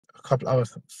couple other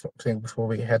things before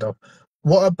we head off.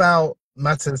 What about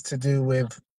matters to do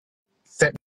with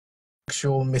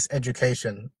sexual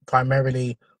miseducation,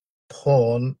 primarily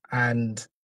porn and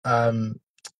um,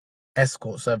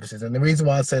 escort services? And the reason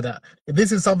why I say that,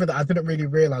 this is something that I didn't really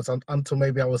realize until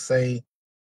maybe I would say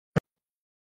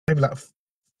maybe like 4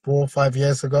 or 5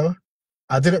 years ago.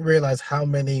 I didn't realize how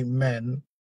many men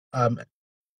um,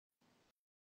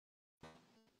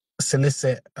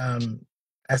 solicit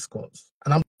escorts.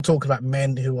 And I'm talking about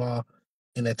men who are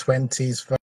in their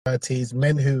 20s, 30s,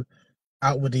 men who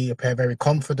outwardly appear very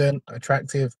confident,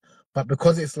 attractive, but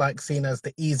because it's like seen as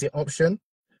the easy option,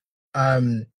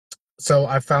 um, so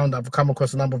I've come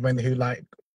across a number of men who like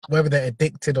whether they're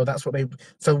addicted or that's what they.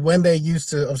 So when they're used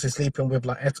to obviously sleeping with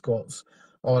like escorts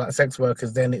or like sex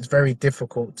workers, then it's very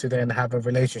difficult to then have a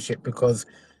relationship because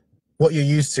what you're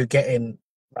used to getting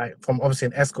like from obviously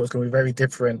an escort is going to be very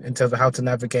different in terms of how to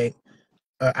navigate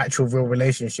an actual real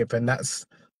relationship, and that's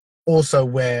also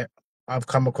where I've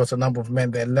come across a number of men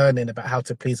they're learning about how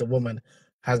to please a woman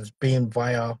has been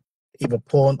via either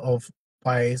porn or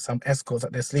by some escorts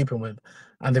that they're sleeping with.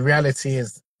 And the reality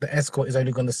is the escort is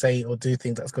only going to say or do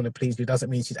things that's going to please you. Doesn't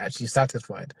mean she's actually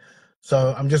satisfied.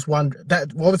 So I'm just wondering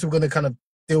that obviously we're going to kind of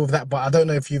deal with that, but I don't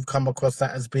know if you've come across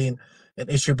that as being an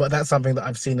issue, but that's something that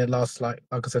I've seen in the last, like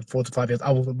I said, 4 to 5 years.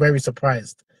 I was very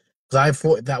surprised because I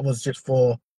thought that was just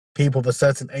for people of a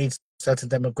certain age, certain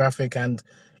demographic, and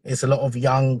it's a lot of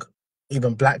young,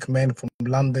 even black men from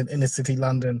London, inner city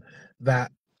London,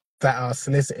 that are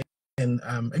soliciting.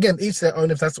 Again, each their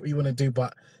own if that's what you want to do,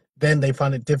 but then they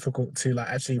find it difficult to like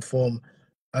actually form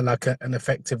an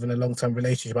effective and a long term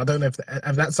relationship. I don't know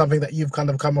if that's something that you've kind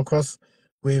of come across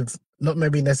with, not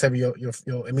maybe necessarily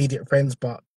your immediate friends,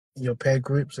 but your peer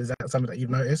groups. Is that something that you've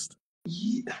noticed?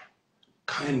 Yeah,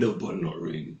 kind of, but not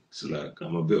really. So like,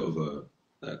 I'm a bit of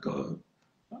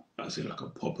I say like a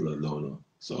popular loner.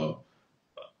 So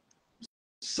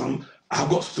I've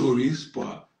got stories,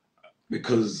 but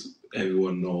because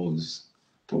everyone knows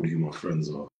probably who my friends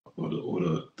are, or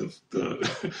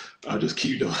the I just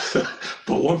keep those.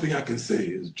 But one thing I can say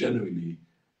is generally,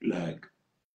 like,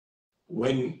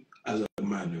 when as a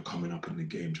man you're coming up in the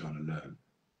game trying to learn,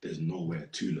 there's nowhere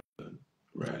to learn,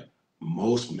 right?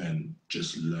 Most men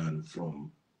just learn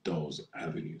from those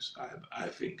avenues, I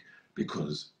think,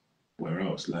 because where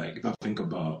else? Like, if I think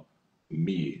about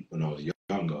me when I was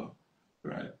younger,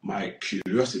 right, my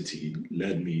curiosity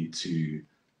led me to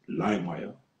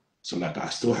LimeWire. So, like, I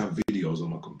still have videos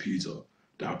on my computer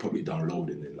that I probably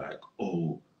downloaded in like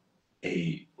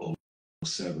 '08,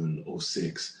 '07,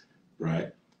 '06,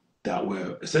 right? That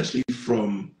were essentially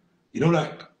from,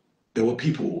 like there were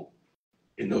people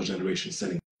in those generations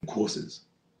selling courses,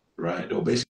 right? They were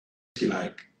basically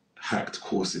like hacked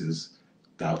courses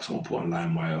that someone put on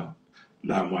LimeWire.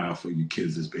 LimeWire for you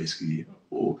kids is basically,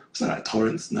 or it's like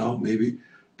torrents now, maybe,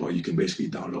 but you can basically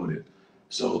download it.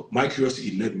 So my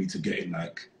curiosity led me to getting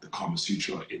like the Kama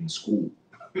Sutra in school.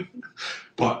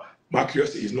 But my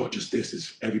curiosity is not just this,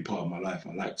 it's every part of my life.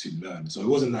 I like to learn. So it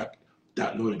wasn't like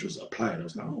that knowledge was applied. I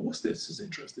was like, oh, what's this? This is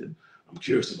interesting. I'm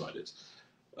curious about this.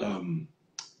 Um,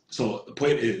 so the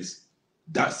point is,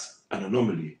 that's an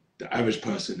anomaly. The average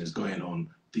person is going on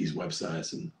these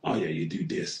websites and, oh yeah, you do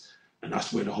this. And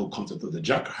that's where the whole concept of the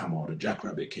jackhammer or the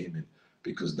jackrabbit came in,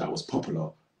 because that was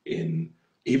popular in,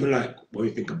 even like when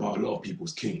we think about a lot of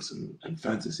people's kinks and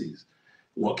fantasies,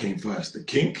 what came first, the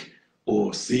kink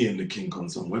or seeing the kink on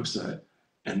some website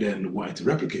and then wanting to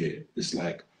replicate it? It's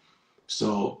like,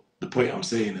 so the point I'm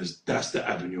saying is that's the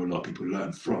avenue a lot of people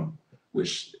learn from,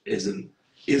 which isn't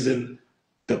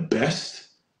the best,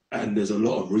 and there's a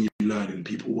lot of relearning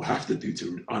people will have to do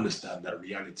to understand that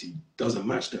reality doesn't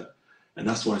match that, and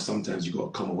that's why sometimes you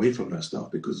got to come away from that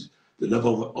stuff, because the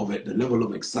level of it, the level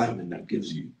of excitement that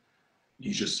gives you,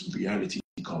 reality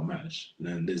can't match. And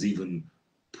then there's even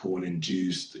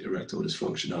porn-induced erectile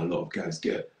dysfunction that a lot of guys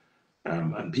get,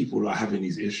 and people are having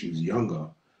these issues younger.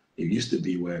 It used to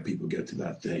be where people get to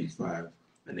that 35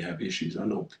 and they have issues. I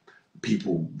know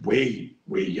people way,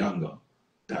 way younger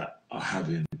that are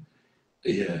having,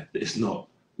 yeah, it's not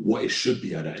what it should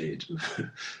be at that age.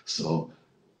 So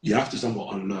you have to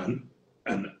somewhat unlearn.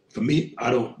 And for me,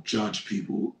 I don't judge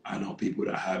people. I know people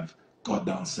that have got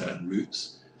down certain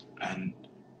routes, and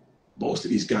most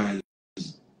of these guys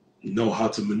know how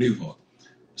to maneuver.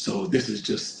 So this is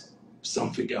just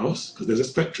something else, because there's a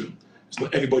spectrum. It's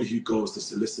not everybody who goes to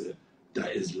solicit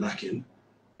that is lacking.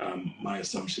 My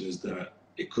assumption is that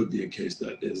it could be a case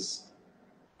that there's,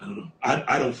 I don't know,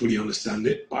 I don't fully understand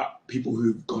it, but people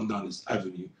who've gone down this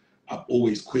avenue, I've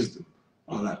always quizzed them.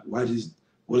 I'm like, what is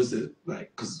it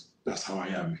like? Because that's how I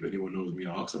am. If anyone knows me,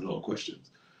 I ask a lot of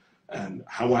questions. And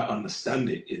how I understand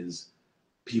it is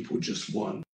people just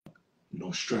want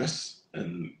no stress,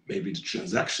 and maybe the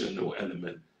transactional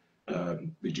element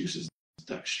reduces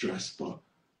that stress. But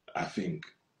I think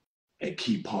a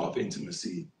key part of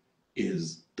intimacy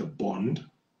is the bond,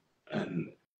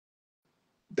 and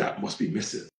that must be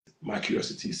missing. My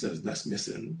curiosity says that's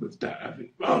missing with that. I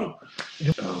don't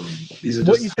know. These are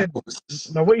What you just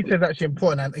said, no, what you said is actually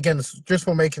important. And again, just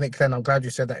for making it clear, and I'm glad you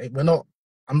said that.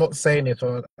 I'm not saying it,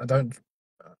 or I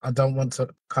don't want to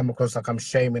come across like I'm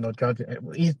shaming or judging.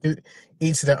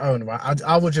 Each to their own, right?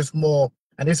 I was just more,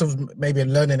 and this was maybe a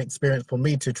learning experience for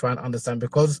me to try and understand,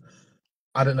 because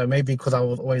I don't know, maybe because I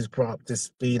was always brought up to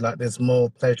be like there's more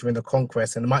pleasure in the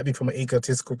conquest, and it might be from an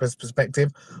egotistical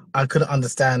perspective. I couldn't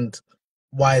understand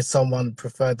why someone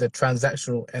preferred the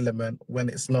transactional element when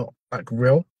it's not like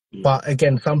real. But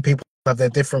again, some people have their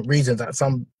different reasons. That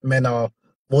some men are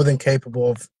more than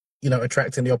capable of,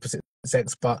 attracting the opposite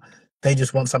sex, but they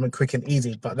just want something quick and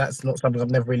easy. But that's not something I've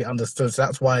never really understood. So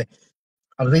that's why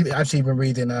I was actually even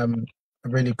reading a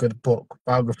really good book,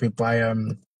 biography by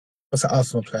what's that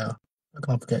Arsenal player? I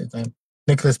can't forget his name.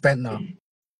 Nicklas Bendtner.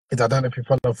 I don't know if you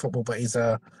follow football, but he's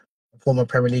a former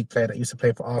Premier League player that used to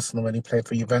play for Arsenal and he played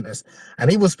for Juventus. And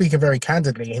he was speaking very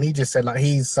candidly, and he just said like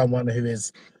he's someone who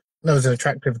is, is an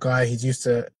attractive guy. He's used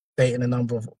to dating a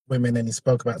number of women, and he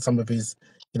spoke about some of his,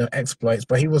 exploits.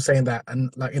 But he was saying that, and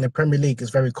like in the Premier League,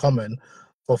 it's very common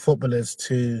for footballers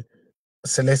to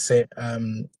solicit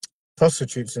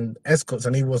prostitutes and escorts.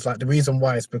 And he was like, the reason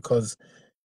why is because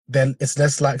then it's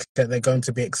less likely that they're going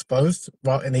to be exposed.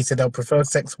 Right? And he said they'll prefer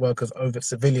sex workers over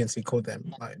civilians, he called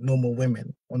them, like normal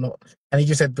women or not. And he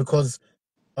just said because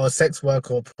a sex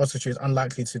worker or prostitute is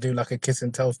unlikely to do like a kiss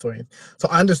and tell story. So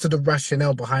I understood the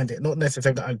rationale behind it. Not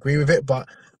necessarily that I agree with it, but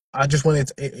I just wanted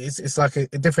it's like a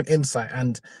different insight.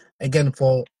 And again,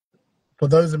 for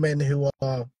those men who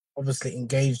are obviously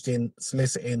engaged in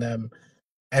soliciting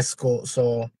escorts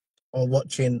or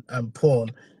watching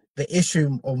porn, the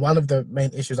issue, or one of the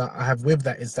main issues I have with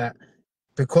that, is that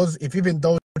because if you've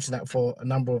indulged in that for a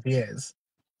number of years,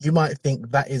 you might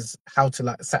think that is how to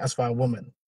like satisfy a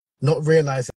woman, not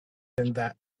realizing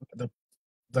that the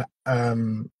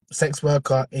sex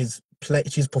worker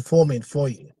she's performing for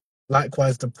you.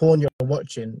 Likewise, the porn you're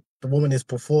watching, the woman is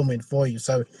performing for you.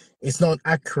 So it's not an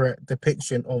accurate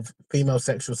depiction of female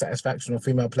sexual satisfaction or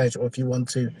female pleasure, or if you want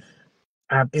to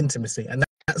have intimacy. And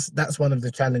that's one of the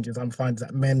challenges I'm finding,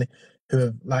 that men who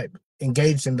have like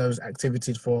engaged in those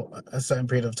activities for a certain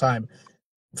period of time,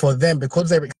 for them, because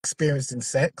they're experienced in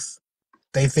sex,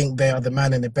 they think they are the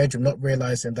man in the bedroom, not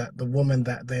realizing that the woman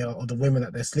that they are, or the women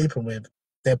that they're sleeping with,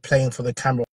 they're playing for the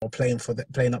camera or playing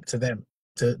up to them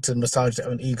to massage their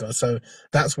own ego. So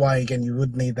that's why, again, you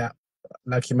would need that,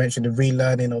 like you mentioned, the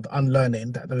relearning or the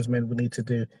unlearning that those men would need to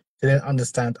do to then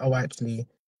understand, oh, actually,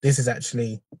 this is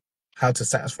actually how to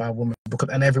satisfy a woman.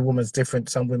 And every woman's different.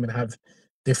 Some women have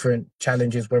different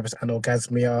challenges, whether it's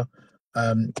anorgasmia,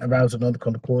 arousal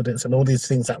non-concordance, and all these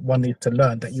things that one needs to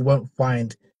learn that you won't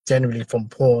find generally from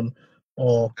porn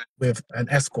or with an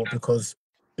escort, because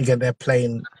again, they're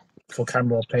playing for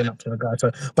camera or playing up to the guy. So,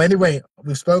 but anyway,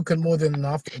 we've spoken more than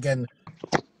enough. Again,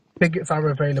 tickets are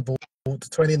available the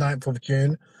 29th of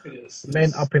June.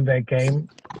 Men up in their game.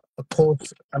 A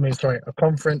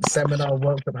conference, seminar,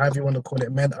 workshop, however you want to call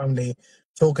it, men only,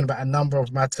 talking about a number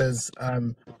of matters.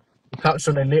 We touched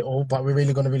on a little, but we're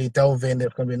really going to really delve in.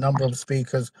 There's going to be a number of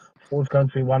speakers. Paul's going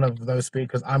to be one of those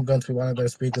speakers. I'm going to be one of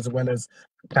those speakers, as well as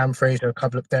Cam Fraser, a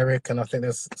couple of Derek, and I think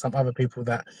there's some other people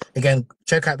that, again,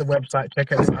 check out the website,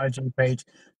 check out this IG page.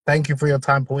 Thank you for your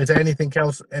time, Paul. Is there anything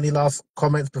else, any last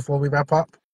comments before we wrap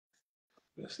up?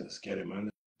 Let's get it, man.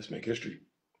 Let's make history.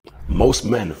 Most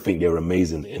men think they're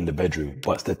amazing in the bedroom,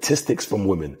 but statistics from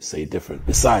women say different.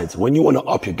 Besides, when you want to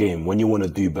up your game, when you want to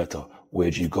do better, where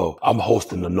do you go? I'm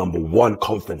hosting the #1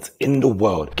 conference in the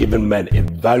world, giving men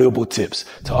invaluable tips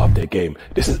to up their game.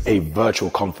 This is a virtual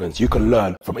conference. You can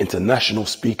learn from international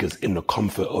speakers in the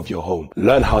comfort of your home.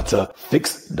 Learn how to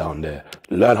fix down there.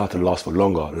 Learn how to last for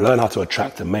longer. Learn how to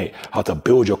attract a mate. How to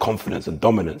build your confidence and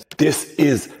dominance. This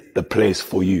is the place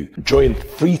for you. Join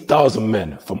 3,000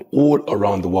 men from all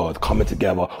around the world coming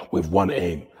together with one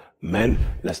aim. Men,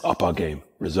 let's up our game.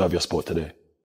 Reserve your spot today.